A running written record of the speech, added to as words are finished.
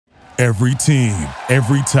Every team,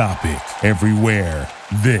 every topic, everywhere.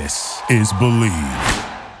 This is Believe.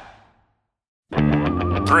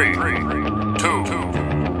 3, 2,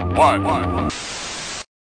 1.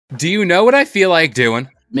 Do you know what I feel like doing?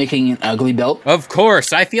 Making an ugly belt? Of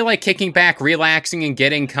course. I feel like kicking back, relaxing, and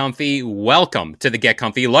getting comfy. Welcome to the Get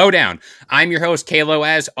Comfy Lowdown. I'm your host, Kalo,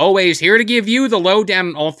 as always, here to give you the lowdown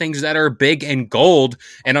on all things that are big and gold,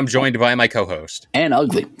 and I'm joined by my co-host. And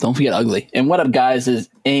ugly. Don't forget ugly. And what up, guys, is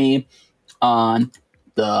Aim on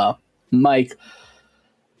the mic.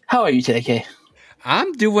 How are you today, Kay?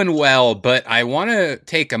 I'm doing well, but I want to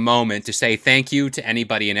take a moment to say thank you to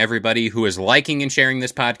anybody and everybody who is liking and sharing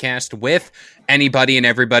this podcast with anybody and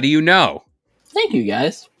everybody you know. Thank you,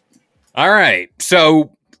 guys. All right.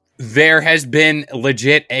 So there has been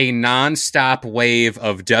legit a nonstop wave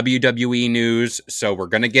of WWE news. So we're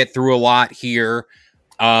going to get through a lot here.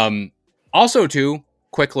 Also, too,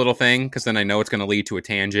 quick little thing, because then I know it's going to lead to a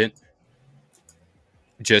tangent.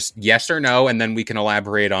 Just yes or no, and then we can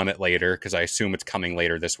elaborate on it later, because I assume it's coming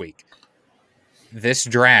later this week. This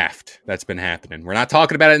draft that's been happening. We're not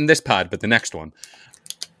talking about it in this pod, but the next one.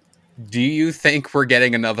 Do you think we're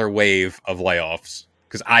getting another wave of layoffs?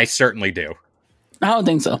 Because I certainly do. I don't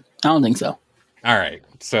think so. All right.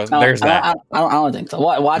 So there's that. I don't think so.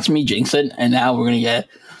 Watch me jinx it, and now we're going to get...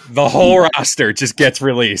 The whole roster just gets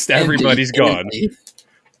released. Everybody's gone.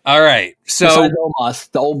 All right. So... Besides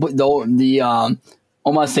Omos, the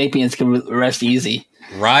Homo sapiens can rest easy.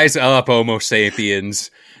 Rise up, Homo sapiens.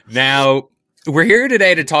 Now, we're here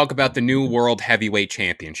today to talk about the new World Heavyweight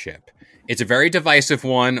Championship. It's a very divisive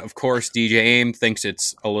one. Of course, DJ Aim thinks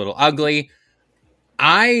it's a little ugly.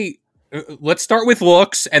 Let's start with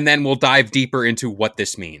looks, and then we'll dive deeper into what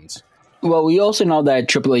this means. Well, we also know that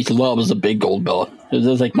Triple H loves a big gold belt.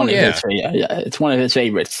 It's like one of his, it's one of his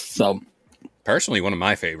favorites. So, personally, one of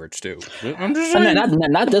my favorites too. I'm just saying.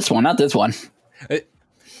 Not this one. Not this one.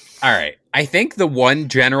 All right. I think the one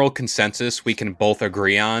general consensus we can both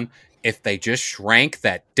agree on, if they just shrank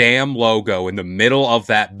that damn logo in the middle of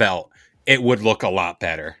that belt, it would look a lot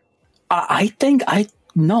better. I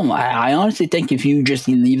honestly think if you just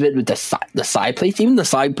leave it with the side plates, even the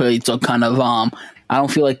side plates are kind of, I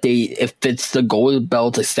don't feel like it fits the gold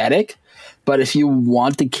belt aesthetic. But if you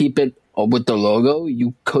want to keep it with the logo,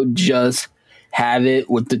 you could just have it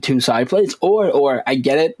with the two side plates, or I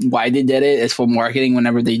get it why they did it. It's for marketing.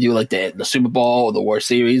 Whenever they do like the Super Bowl or the World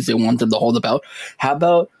Series, they want them to hold the belt. How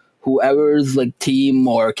about whoever's like team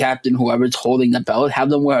or captain, whoever's holding the belt, have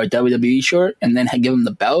them wear a WWE shirt and then give them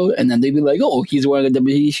the belt, and then they'd be like, "Oh, he's wearing a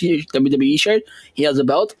WWE shirt. He has a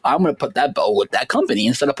belt. I'm gonna put that belt with that company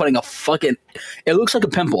instead of putting a fucking." It looks like a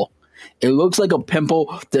pimple. It looks like a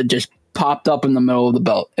pimple that just popped up in the middle of the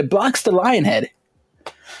belt. It blocks the lion head.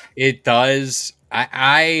 It does.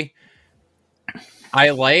 I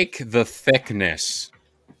like the thickness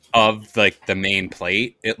of like the main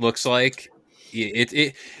plate. It looks like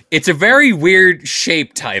it's a very weird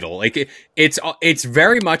shape title. Like it's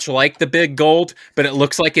very much like the big gold, but it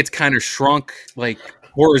looks like it's kind of shrunk like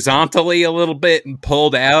horizontally a little bit and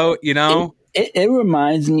pulled out. You know, it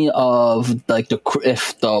reminds me of like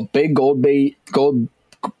if the big gold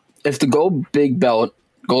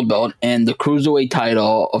belt and the cruiserweight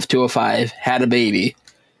title of 205 had a baby,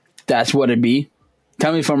 that's what it'd be.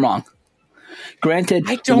 Tell me if I'm wrong. Granted,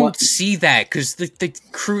 I don't see that because the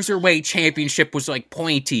cruiserweight championship was like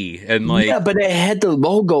pointy and like but it had the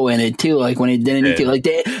logo in it too. Like when it didn't like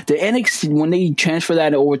the NXT when they transferred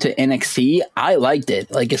that over to NXT, I liked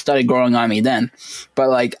it. Like it started growing on me then, but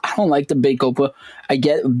like I don't like the big gold. I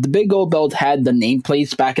get the big gold belt had the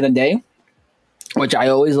nameplates back in the day, which I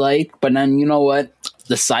always liked. But then you know what?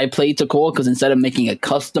 The side plates are cool because instead of making a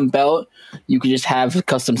custom belt, you could just have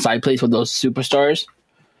custom side plates with those superstars.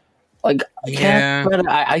 Like,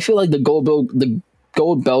 I feel like the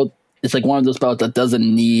gold belt is like one of those belts that doesn't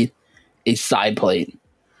need a side plate.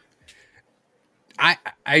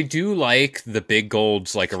 I do like the big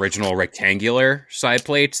gold's like original rectangular side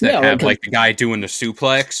plates that have like the guy doing the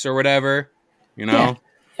suplex or whatever. You know?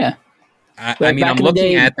 Yeah. I mean, I'm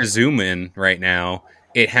looking at the zoom in right now.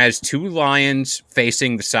 It has two lions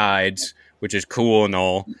facing the sides, which is cool and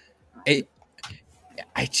all.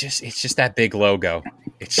 It's just that big logo.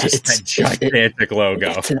 It's just that gigantic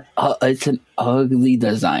logo. It's an ugly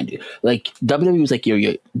design, dude. Like WWE was like,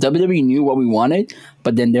 WWE knew what we wanted,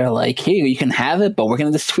 but then they're like, hey, you can have it, but we're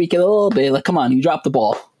gonna just tweak it a little bit. Like, come on, you dropped the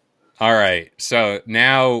ball. All right, so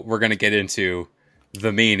now we're gonna get into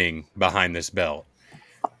the meaning behind this belt.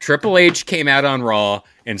 Triple H came out on Raw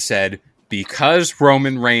and said, because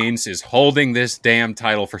Roman Reigns is holding this damn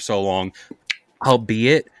title for so long,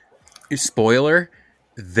 albeit, spoiler,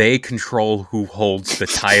 they control who holds the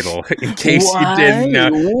title. In case What? you didn't know.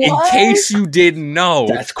 In What? case you didn't know.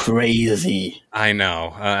 That's crazy. I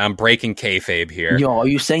know. I'm breaking kayfabe here. Yo, are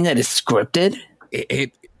you saying that it's scripted?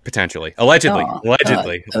 It potentially, allegedly.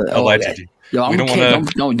 Okay. Yo, I'm okay.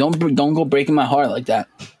 Don't go breaking my heart like that.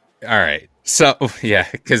 All right. So yeah,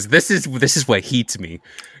 because this is what heats me.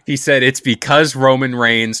 He said it's because Roman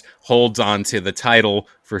Reigns holds on to the title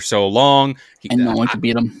for so long, and no one could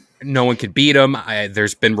beat him. No one could beat him.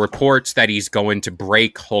 There's been reports that he's going to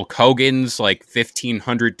break Hulk Hogan's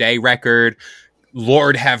 1,500 day record.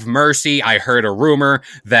 Lord have mercy. I heard a rumor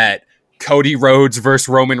that Cody Rhodes versus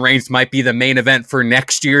Roman Reigns might be the main event for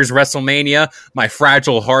next year's WrestleMania. My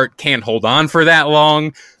fragile heart can't hold on for that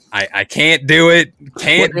long. I can't do it.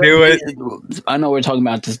 Do it. I know we're talking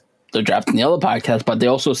about the draft in the other podcast, but they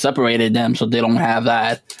also separated them so they don't have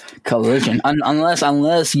that collision. Unless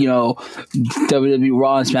WWE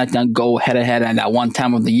Raw and SmackDown go head to head at that one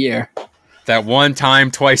time of the year. That one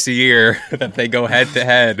time twice a year that they go head to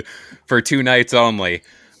head for 2 nights only.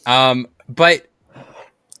 But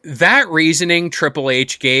that reasoning Triple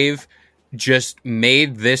H gave just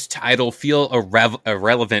made this title feel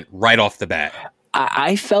irrelevant right off the bat.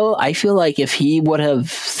 I feel like if he would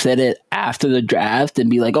have said it after the draft and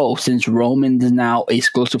be like, oh, since Roman is now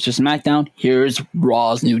exclusive to SmackDown, here's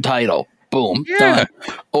Raw's new title. Boom. Yeah. Done.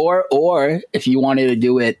 Or if you wanted to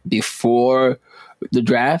do it before the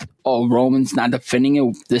draft, oh, Roman's not defending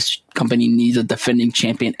it. This company needs a defending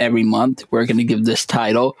champion every month. We're going to give this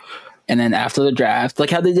title. And then after the draft, like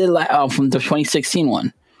how they did from the 2016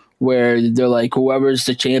 one, where they're like, whoever's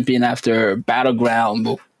the champion after Battleground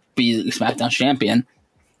will be the SmackDown champion.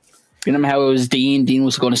 You remember how it was Dean? Dean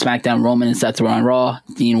was going to SmackDown, Roman and Seth were on Raw.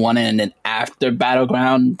 Dean won it, and then after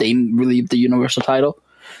Battleground, they relieved the Universal title.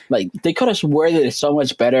 Like, they could have worded it so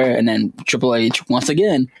much better, and then Triple H, once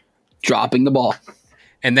again, dropping the ball.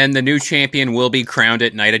 And then the new champion will be crowned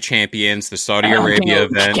at Night of Champions, the Saudi Arabia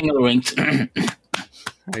event. King of the Rings.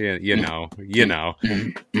 You know.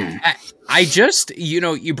 I just,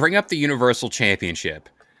 you bring up the Universal Championship.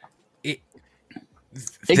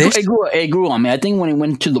 It grew on me. I think when he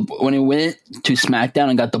went to SmackDown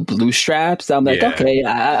and got the blue straps, I'm like, okay,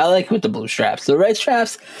 I like with the blue straps. The red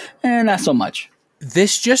straps, not so much.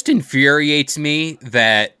 This just infuriates me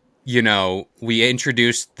that, we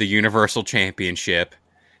introduced the Universal Championship,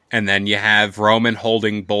 and then you have Roman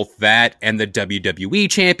holding both that and the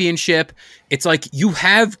WWE Championship. It's like you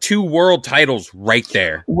have 2 world titles right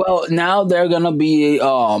there. Well, now they're gonna be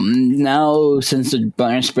now since the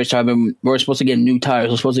brand switch, we're supposed to get new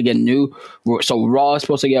titles. We're supposed to get so Raw is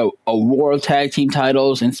supposed to get a World Tag Team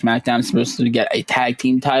titles, and SmackDown is supposed to get a Tag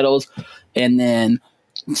Team titles, and then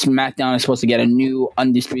SmackDown is supposed to get a new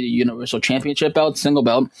Undisputed Universal Championship belt, single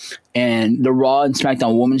belt, and the Raw and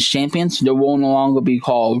SmackDown Women's Champions, they will no longer be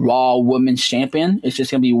called Raw Women's Champion. It's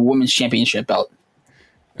just going to be Women's Championship belt.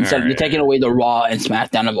 Instead, you're taking away the Raw and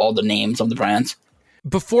SmackDown of all the names of the brands.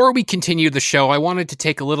 Before we continue the show, I wanted to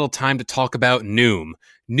take a little time to talk about Noom.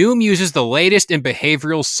 Noom uses the latest in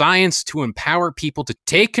behavioral science to empower people to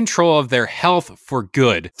take control of their health for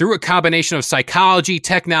good through a combination of psychology,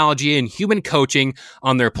 technology, and human coaching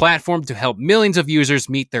on their platform to help millions of users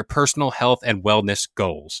meet their personal health and wellness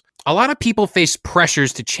goals. A lot of people face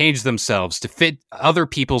pressures to change themselves to fit other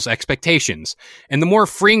people's expectations, and the more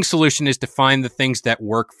freeing solution is to find the things that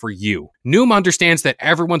work for you. Noom understands that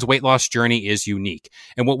everyone's weight loss journey is unique,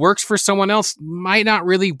 and what works for someone else might not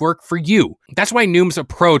really work for you. That's why Noom's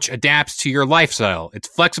approach adapts to your lifestyle. It's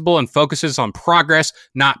flexible and focuses on progress,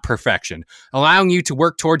 not perfection, allowing you to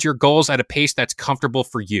work towards your goals at a pace that's comfortable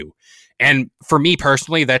for you. And for me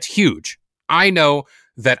personally, that's huge. I know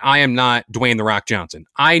that I am not Dwayne The Rock Johnson.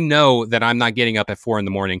 I know that I'm not getting up at 4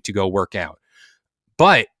 a.m. to go work out.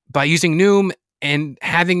 But by using Noom and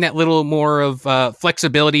having that little more of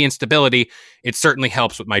flexibility and stability, it certainly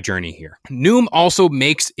helps with my journey here. Noom also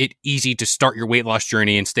makes it easy to start your weight loss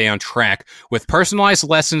journey and stay on track with personalized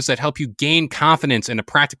lessons that help you gain confidence and a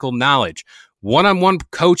practical knowledge, one-on-one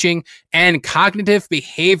coaching, and cognitive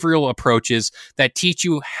behavioral approaches that teach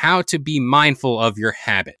you how to be mindful of your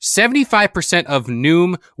habits. 75% of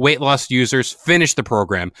Noom weight loss users finished the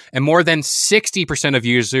program, and more than 60% of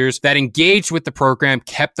users that engaged with the program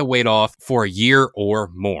kept the weight off for a year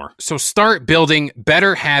or more. So start building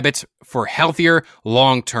better habits for healthier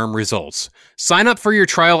long-term results. Sign up for your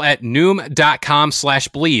trial at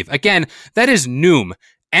Noom.com/believe. Again, that is Noom,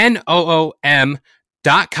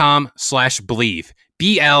 Noom.com/believe.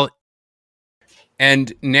 BL.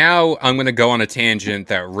 And now I'm going to go on a tangent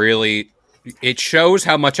that really It shows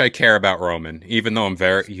how much I care about Roman, even though I'm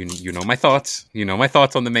very, you know my thoughts. You know my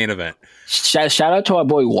thoughts on the main event. Shout out to our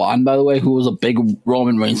boy Juan, by the way, who was a big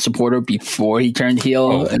Roman Reigns supporter before he turned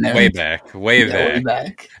heel. Way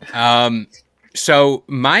back. So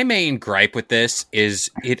my main gripe with this is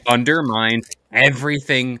it undermines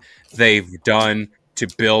everything they've done to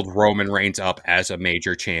build Roman Reigns up as a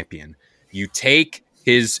major champion. You take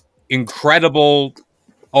his incredible,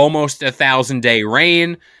 almost 1,000-day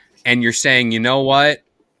reign, and you're saying, you know what?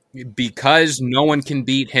 Because no one can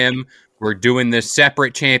beat him, we're doing this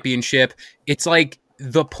separate championship. It's like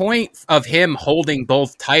the point of him holding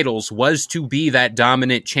both titles was to be that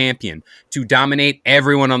dominant champion, to dominate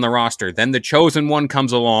everyone on the roster. Then the chosen one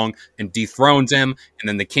comes along and dethrones him, and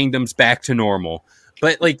then the kingdom's back to normal.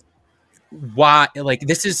 But like, why? Like,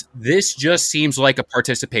 this just seems like a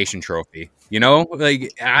participation trophy. You know,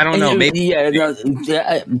 like, I don't know. Maybe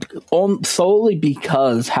solely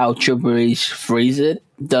because how Triple H phrase it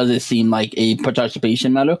does it seem like a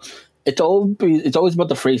participation medal. It's always about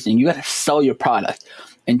the phrasing. You got to sell your product,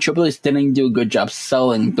 and Triple H didn't do a good job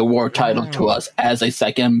selling the War title to us as a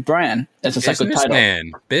second brand, as a second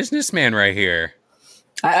title. Businessman, right here.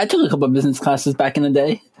 I took a couple of business classes back in the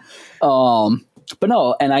day, but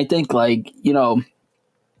no, and I think I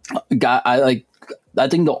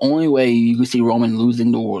think the only way you can see Roman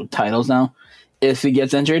losing the world titles now, if he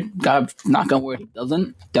gets injured, God knock on wood, he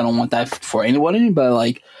doesn't. They don't want that for anybody,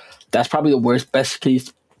 but that's probably the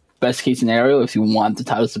best case scenario if you want the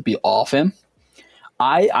titles to be off him.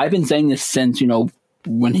 I've been saying this since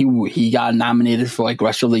when he got nominated for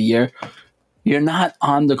Wrestler of the Year. You're not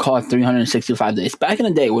on the card 365 days. Back in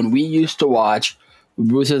the day when we used to watch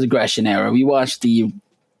Bruce's Aggression era, we watched the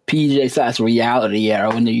PJ Sass reality era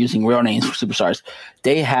when they're using real names for superstars.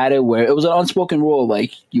 They had it where it was an unspoken rule,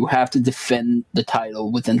 you have to defend the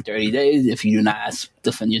title within 30 days. If you do not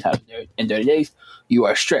defend your title in 30 days, you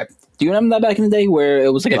are stripped. Do you remember that back in the day where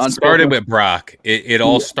it was it started with Brock? It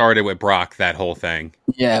all started with Brock, that whole thing.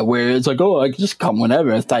 Yeah, where it's I can just come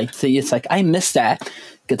whenever. It's I miss that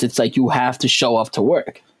because it's you have to show up to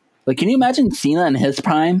work. Can you imagine Cena in his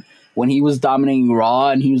prime when he was dominating Raw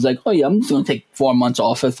and he was oh yeah, I'm just going to take 4 months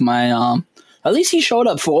off with my at least he showed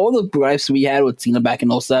up for all the gripes we had with Cena back in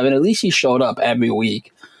 2007. At least he showed up every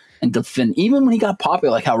week and defend. Even when he got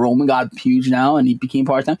popular, how Roman got huge now and he became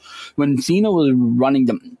part-time, when Cena was running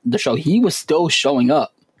the show, he was still showing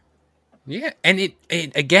up. Yeah, and it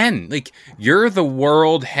again, you're the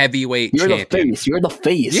world heavyweight champion. You're the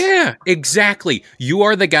face. Yeah, exactly. You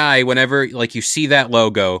are the guy whenever you see that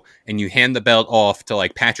logo and you hand the belt off to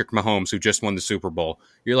Patrick Mahomes, who just won the Super Bowl.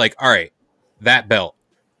 You're all right, that belt,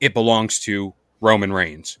 it belongs to Roman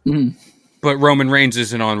Reigns. Mm-hmm. But Roman Reigns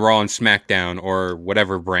isn't on Raw and SmackDown or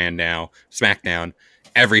whatever brand now, SmackDown,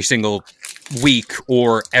 every single week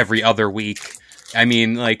or every other week. I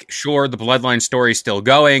mean, sure, the Bloodline story's still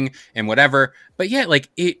going and whatever, but yeah,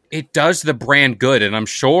 it does the brand good. And I'm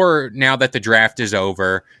sure now that the draft is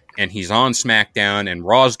over and he's on SmackDown and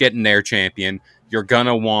Raw's getting their champion, you're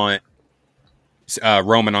gonna want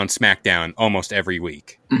Roman on SmackDown almost every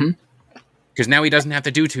week. Because now he doesn't have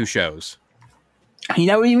to do 2 shows. He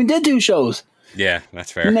never even did 2 shows. Yeah,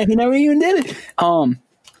 that's fair. He never even did it.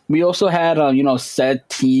 We also had, Seth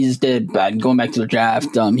teased it, but going back to the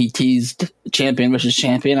draft, he teased champion versus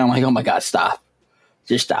champion. I'm oh my God, stop.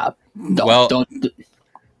 Just stop. Don't.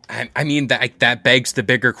 I mean, that begs the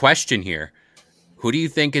bigger question here. Who do you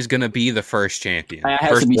think is going to be the first champion?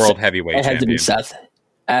 First world heavyweight champion? It had to be Seth.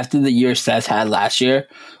 After the year Seth had last year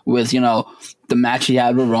with, the match he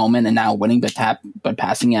had with Roman and now winning but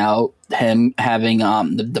passing out, him having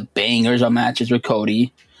the bangers of matches with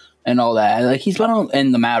Cody and all that. He's been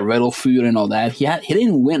in the Matt Riddle feud and all that. He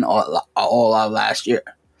didn't win all out last year.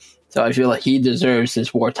 So I feel he deserves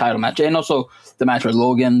his war title match. And also the match with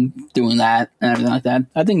Logan doing that and everything like that.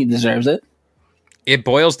 I think he deserves it. It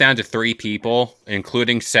boils down to 3 people,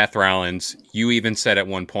 including Seth Rollins. You even said at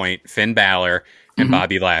one point Finn Balor and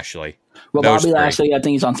Bobby Lashley. Well, Those Bobby 3. Lashley, I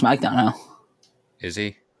think he's on SmackDown now. Is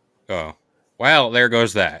he? Oh. Well, there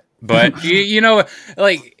goes that. But,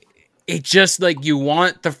 it's just you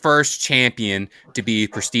want the first champion to be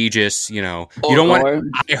prestigious, you don't want.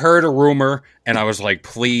 I heard a rumor and I was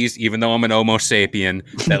please, even though I'm an Homo sapien,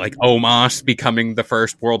 that Omos becoming the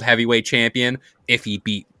first world heavyweight champion, if he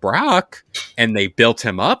beat Brock and they built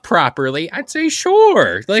him up properly, I'd say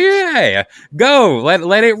sure. Yeah, go,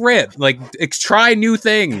 let it rip. Try new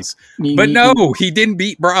things. But no, he didn't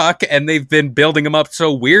beat Brock and they've been building him up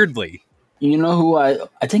so weirdly. You know who I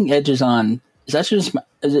think Edge is on? Is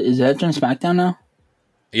Edge on SmackDown now?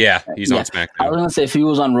 Yeah, he's on I SmackDown. was gonna say if he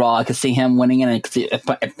was on Raw, I could see him winning it.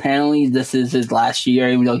 Apparently, this is his last year,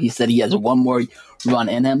 even though he said he has one more run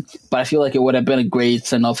in him. But I feel like it would have been a great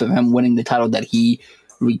send off of him winning the title that he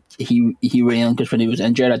relinquished when he was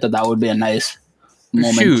injured. I thought that would be a nice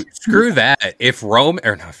moment. Shoot, screw that. If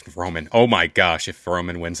Roman, oh my gosh, if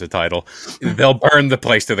Roman wins the title, they'll burn the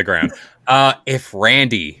place to the ground. If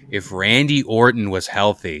Randy Orton was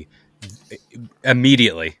healthy,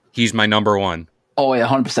 immediately he's my number one. Oh yeah,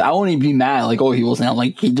 100%. I won't even be mad. Like, oh, he wasn't out.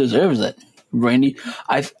 Like, he deserves it. Randy,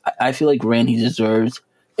 I feel like Randy deserves.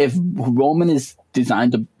 If Roman is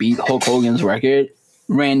designed to beat Hulk Hogan's record,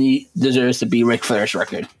 Randy deserves to beat Ric Flair's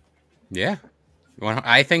record. Yeah, well,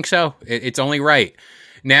 I think so. It's only right.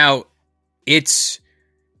 Now, it's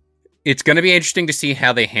going to be interesting to see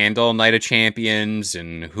how they handle Night of Champions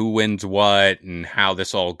and who wins what and how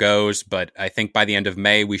this all goes. But I think by the end of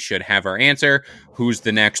May, we should have our answer. Who's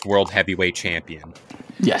the next World Heavyweight Champion?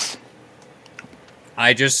 Yes.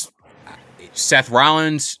 Seth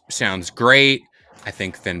Rollins sounds great. I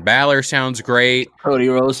think Finn Balor sounds great. Cody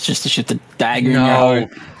Rhodes just to shoot the dagger in your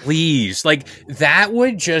heart. Please. Like, that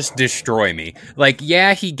would just destroy me. Like,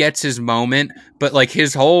 yeah, he gets his moment, but like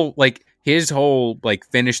his whole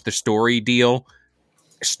finish the story deal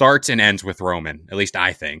starts and ends with Roman. At least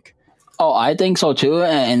I think. Oh, I think so too.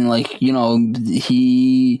 And like, you know,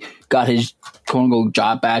 he got his quote unquote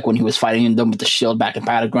job back when he was fighting them with the Shield back in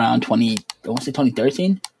Battleground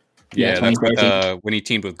 2013? Yeah, that's when he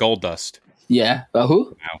teamed with Goldust. Yeah.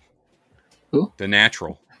 Who? Wow. Who? The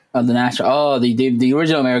Natural. The Natural. Oh, the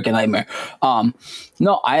original American Nightmare.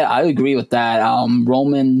 No, I agree with that.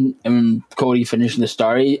 Roman and Cody finishing the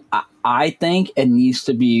story. I think it needs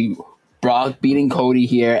to be Brock beating Cody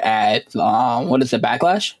here at what is it?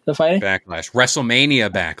 Backlash? The fighting? Backlash. WrestleMania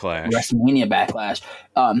Backlash.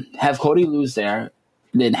 Have Cody lose there,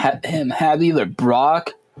 then have either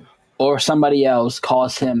Brock or somebody else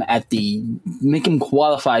cause him make him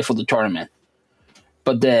qualify for the tournament.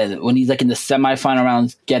 But then when he's like in the semifinal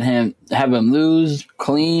rounds, have him lose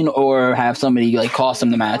clean or have somebody like cost him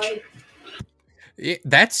the match.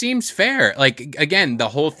 That seems fair. Like, again, the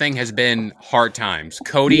whole thing has been hard times.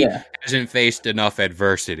 Cody hasn't faced enough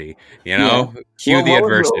adversity. You know, cue the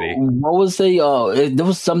adversity. What was there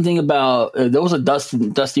was something about there was a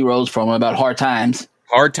Dusty Rhodes promo about hard times.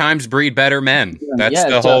 Hard times breed better men. That's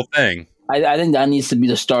the whole thing. I think that needs to be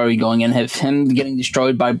the story going in. Have him getting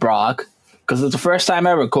destroyed by Brock. Because it's the first time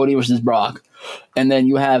ever Cody versus Brock, and then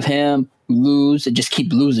you have him lose and just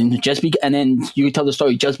keep losing. And then you tell the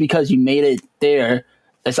story just because you made it there.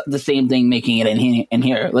 It's not the same thing making it in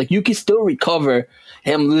here. Like, you can still recover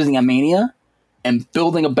him losing at Mania and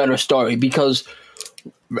building a better story, because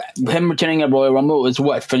him returning at Royal Rumble is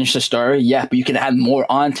what finish the story. Yeah, but you can add more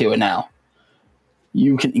onto it now.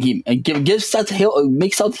 You can give Seth Hill,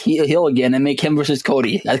 make Seth Hill again, and make him versus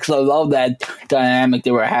Cody. Because I love that dynamic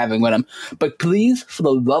they were having with him. But please, for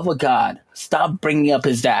the love of God, stop bringing up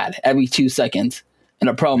his dad every 2 seconds in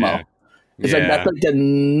a promo. Yeah. It's like that's like the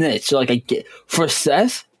niche. So like, for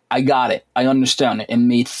Seth, I got it. I understand it. It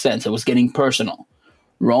made sense. It was getting personal.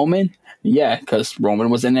 Roman, yeah, because Roman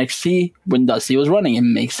was NXT when Dusty was running. It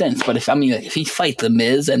makes sense. But if he fights The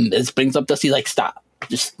Miz and Miz brings up Dusty, like, stop.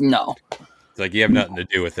 Just no. It's like you have nothing to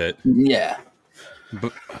do with it. Yeah.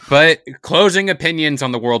 But closing opinions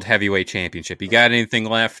on the World Heavyweight Championship. You got anything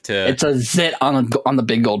left to... It's a zit on the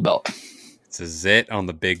big gold belt. It's a zit on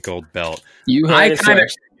the big gold belt. You heard it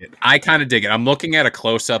first. I kind of dig it. I'm looking at a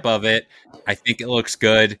close-up of it. I think it looks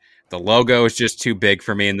good. The logo is just too big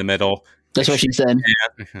for me in the middle. That's what she said.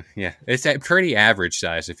 Yeah. It's a pretty average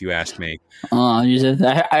size, if you ask me.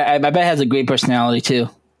 I bet it has a great personality, too.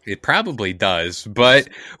 It probably does, but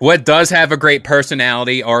what does have a great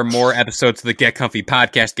personality are more episodes of the Get Comfy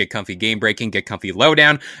podcast, Get Comfy Game Breaking, Get Comfy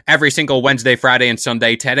Lowdown, every single Wednesday, Friday, and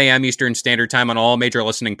Sunday, 10 a.m. Eastern Standard Time on all major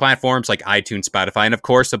listening platforms like iTunes, Spotify, and of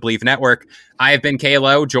course, the Believe Network. I have been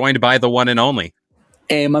Kalo, joined by the one and only.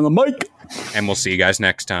 And I'm the Mike. And we'll see you guys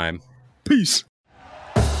next time. Peace.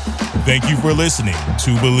 Thank you for listening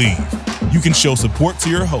to Believe. You can show support to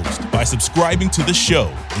your host by subscribing to the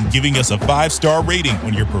show and giving us a 5-star rating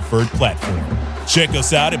on your preferred platform. Check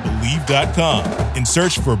us out at Believe.com and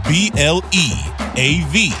search for BLEAV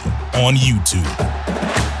on YouTube.